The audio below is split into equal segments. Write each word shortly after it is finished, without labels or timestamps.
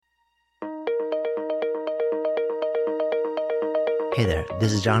Hey there,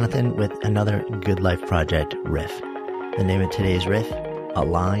 this is Jonathan with another Good Life Project Riff. The name of today's riff,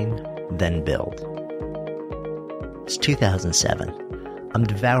 Align, Then Build. It's 2007. I'm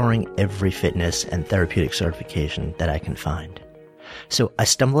devouring every fitness and therapeutic certification that I can find. So I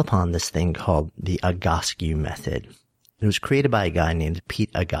stumbled upon this thing called the Egoscue method. It was created by a guy named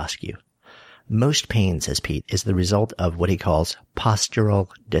Pete Egoscue. Most pain, says Pete, is the result of what he calls postural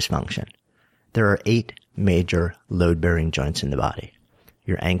dysfunction. There are 8 major load-bearing joints in the body: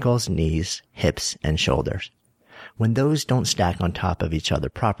 your ankles, knees, hips, and shoulders. When those don't stack on top of each other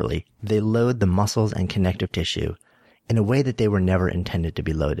properly, they load the muscles and connective tissue in a way that they were never intended to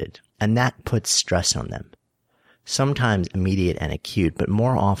be loaded, and that puts stress on them. Sometimes immediate and acute, but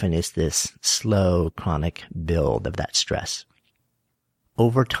more often it's this slow, chronic build of that stress.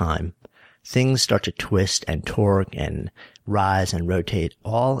 Over time, things start to twist and torque and rise and rotate,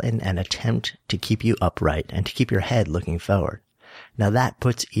 all in an attempt to keep you upright and to keep your head looking forward. Now that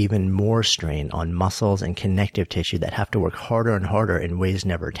puts even more strain on muscles and connective tissue that have to work harder and harder in ways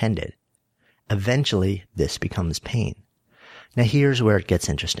never intended. Eventually, this becomes pain. Now here's where it gets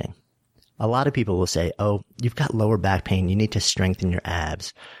interesting. A lot of people will say, oh, you've got lower back pain, you need to strengthen your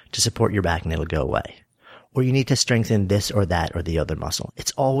abs to support your back and it'll go away. Or you need to strengthen this or that or the other muscle.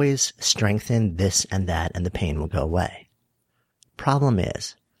 It's always strengthen this and that and the pain will go away. Problem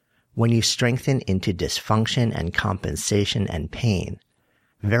is, when you strengthen into dysfunction and compensation and pain,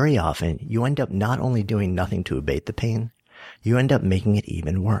 very often you end up not only doing nothing to abate the pain, you end up making it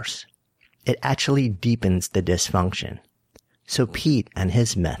even worse. It actually deepens the dysfunction. So Pete and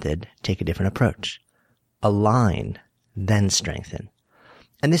his method take a different approach. Align, then strengthen.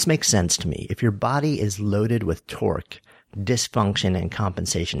 And this makes sense to me. If your body is loaded with torque, dysfunction, and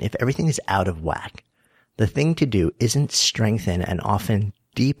compensation, if everything is out of whack, the thing to do isn't strengthen and often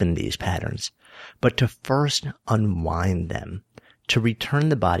deepen these patterns, but to first unwind them, to return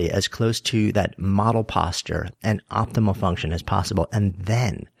the body as close to that model posture and optimal function as possible, and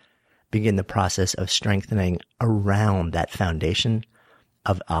then begin the process of strengthening around that foundation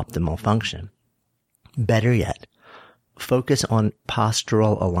of optimal function. Better yet, focus on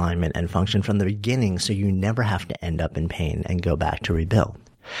postural alignment and function from the beginning so you never have to end up in pain and go back to rebuild.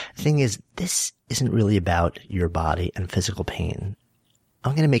 The thing is, this isn't really about your body and physical pain.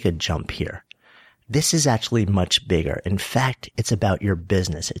 I'm going to make a jump here. This is actually much bigger. In fact, it's about your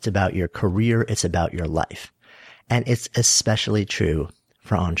business. It's about your career. It's about your life. And it's especially true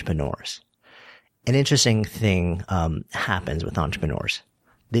for entrepreneurs. An interesting thing happens with entrepreneurs.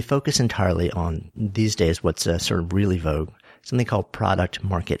 They focus entirely on, these days, what's sort of really vogue, something called product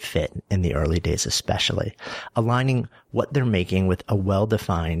market fit in the early days especially, aligning what they're making with a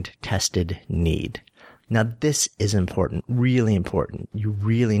well-defined, tested need. Now this is important, really important. You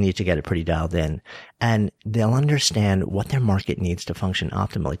really need to get it pretty dialed in, and they'll understand what their market needs to function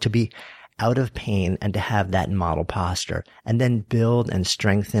optimally, to be out of pain and to have that model posture, and then build and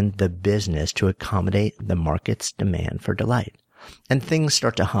strengthen the business to accommodate the market's demand for delight. And things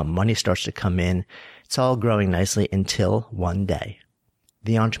start to hum, money starts to come in, it's all growing nicely until one day,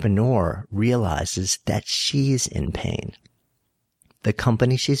 the entrepreneur realizes that she's in pain. The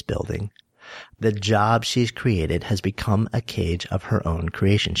company she's building, the job she's created has become a cage of her own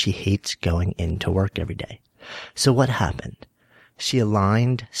creation. She hates going into work every day. So what happened? She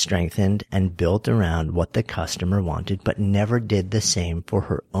aligned, strengthened, and built around what the customer wanted, but never did the same for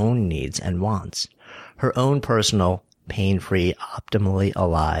her own needs and wants. Her own personal, pain-free, optimally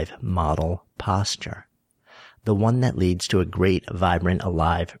alive model posture. The one that leads to a great, vibrant,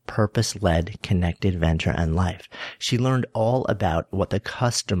 alive, purpose-led, connected venture and life. She learned all about what the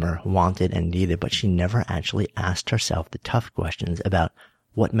customer wanted and needed, but she never actually asked herself the tough questions about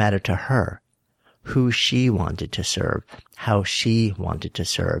what mattered to her, who she wanted to serve, how she wanted to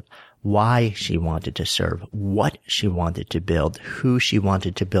serve, why she wanted to serve, what she wanted to build, who she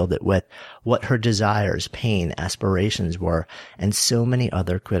wanted to build it with, what her desires, pain, aspirations were, and so many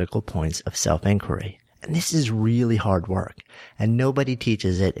other critical points of self-inquiry. And this is really hard work, and nobody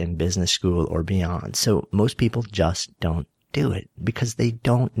teaches it in business school or beyond. So most people just don't do it because they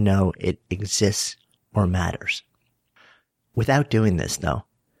don't know it exists or matters. Without doing this, though,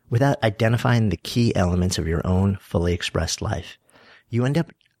 without identifying the key elements of your own fully expressed life, you end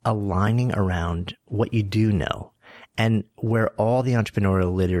up aligning around what you do know and where all the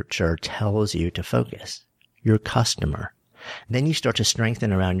entrepreneurial literature tells you to focus, your customer. Then you start to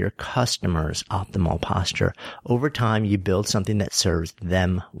strengthen around your customer's optimal posture. Over time, you build something that serves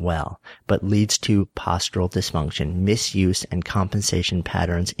them well, but leads to postural dysfunction, misuse, and compensation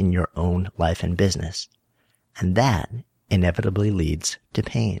patterns in your own life and business. And that inevitably leads to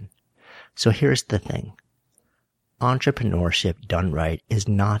pain. So here's the thing. entrepreneurship done right is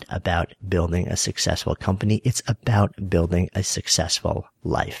not about building a successful company. It's about building a successful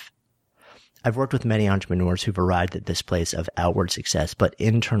life. I've worked with many entrepreneurs who've arrived at this place of outward success, but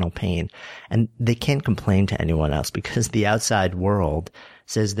internal pain, and they can't complain to anyone else because the outside world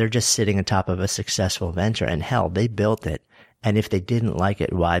says they're just sitting on top of a successful venture, and hell, they built it. And if they didn't like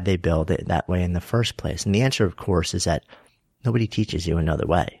it, why'd they build it that way in the first place? And the answer, of course, is that nobody teaches you another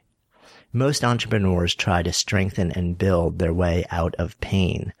way. Most entrepreneurs try to strengthen and build their way out of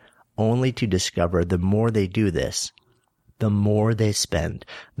pain, only to discover the more they do this, the more they spend,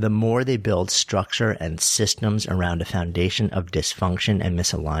 the more they build structure and systems around a foundation of dysfunction and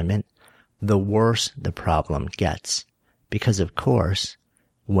misalignment, the worse the problem gets. Because, of course,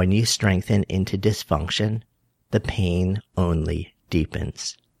 when you strengthen into dysfunction, the pain only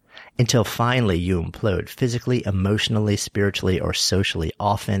deepens. Until finally you implode physically, emotionally, spiritually, or socially,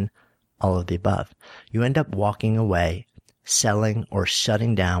 often all of the above. You end up walking away, selling, or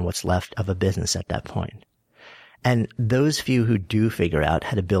shutting down what's left of a business at that point. And those few who do figure out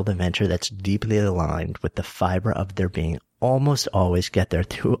how to build a venture that's deeply aligned with the fiber of their being almost always get there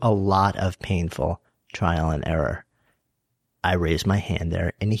through a lot of painful trial and error. I raise my hand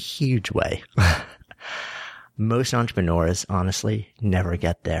there in a huge way. Most entrepreneurs, honestly, never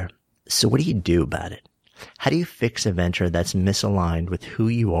get there. So what do you do about it? How do you fix a venture that's misaligned with who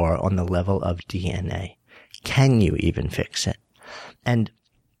you are on the level of DNA? Can you even fix it? And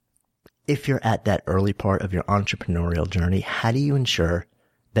if you're at that early part of your entrepreneurial journey, how do you ensure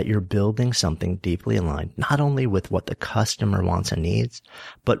that you're building something deeply aligned, not only with what the customer wants and needs,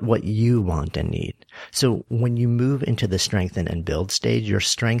 but what you want and need? So when you move into the strengthen and build stage, you're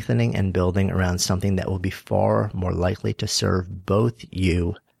strengthening and building around something that will be far more likely to serve both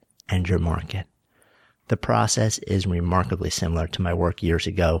you and your market. The process is remarkably similar to my work years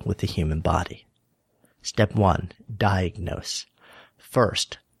ago with the human body. Step 1, diagnose.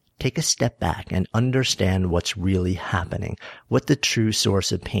 First, take a step back and understand what's really happening, what the true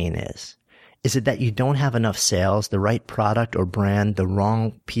source of pain is. Is it that you don't have enough sales, the right product or brand, the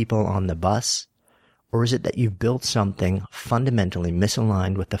wrong people on the bus? Or is it that you've built something fundamentally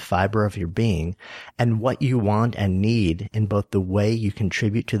misaligned with the fiber of your being and what you want and need in both the way you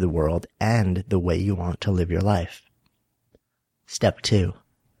contribute to the world and the way you want to live your life? Step 2,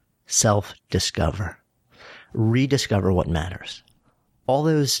 self-discover. Rediscover what matters. All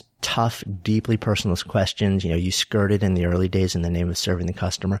those tough, deeply personal questions, you skirted in the early days in the name of serving the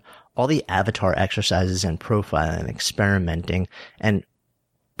customer, all the avatar exercises and profiling, experimenting, and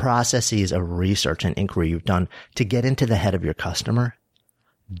processes of research and inquiry you've done to get into the head of your customer,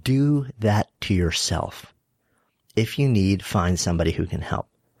 do that to yourself. If you need, find somebody who can help.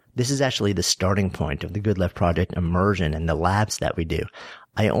 This is actually the starting point of the Good Life Project immersion and the labs that we do.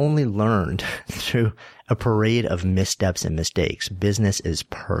 I only learned through a parade of missteps and mistakes. Business is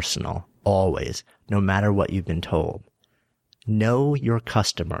personal, always, no matter what you've been told. Know your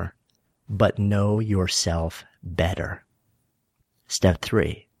customer, but know yourself better. Step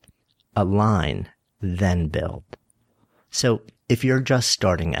 3, align, then build. So if you're just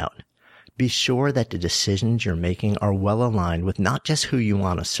starting out, be sure that the decisions you're making are well aligned with not just who you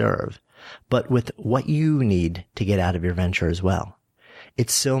want to serve, but with what you need to get out of your venture as well.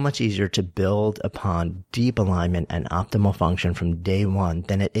 It's so much easier to build upon deep alignment and optimal function from day one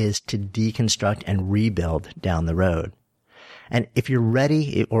than it is to deconstruct and rebuild down the road. And if you're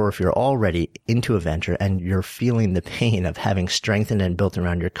ready, or if you're already into a venture and you're feeling the pain of having strengthened and built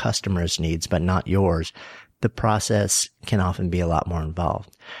around your customers' needs, but not yours, the process can often be a lot more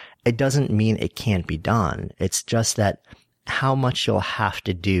involved. It doesn't mean it can't be done. It's just that how much you'll have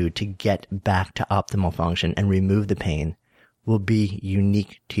to do to get back to optimal function and remove the pain will be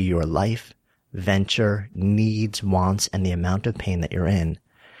unique to your life, venture, needs, wants, and the amount of pain that you're in,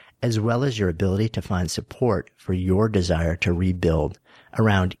 as well as your ability to find support for your desire to rebuild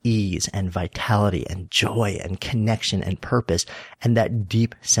around ease and vitality and joy and connection and purpose and that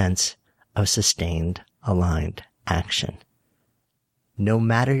deep sense of sustained, aligned action. No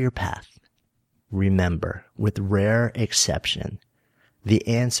matter your path, remember, with rare exception, the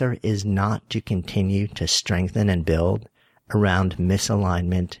answer is not to continue to strengthen and build around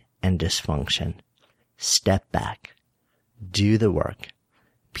misalignment and dysfunction. Step back, do the work,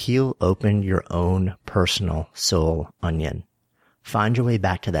 peel open your own personal soul onion. Find your way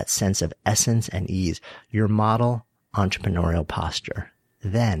back to that sense of essence and ease, your model entrepreneurial posture.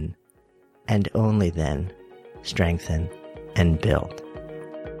 Then, and only then, strengthen and build.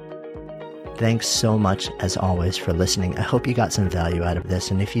 Thanks so much, as always, for listening. I hope you got some value out of this,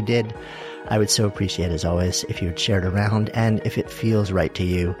 and if you did, I would so appreciate, as always, if you would share it around, and if it feels right to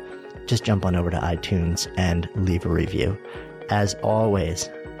you, just jump on over to iTunes and leave a review. As always,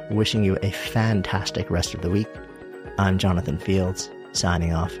 wishing you a fantastic rest of the week. I'm Jonathan Fields,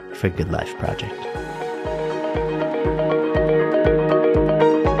 signing off for Good Life Project.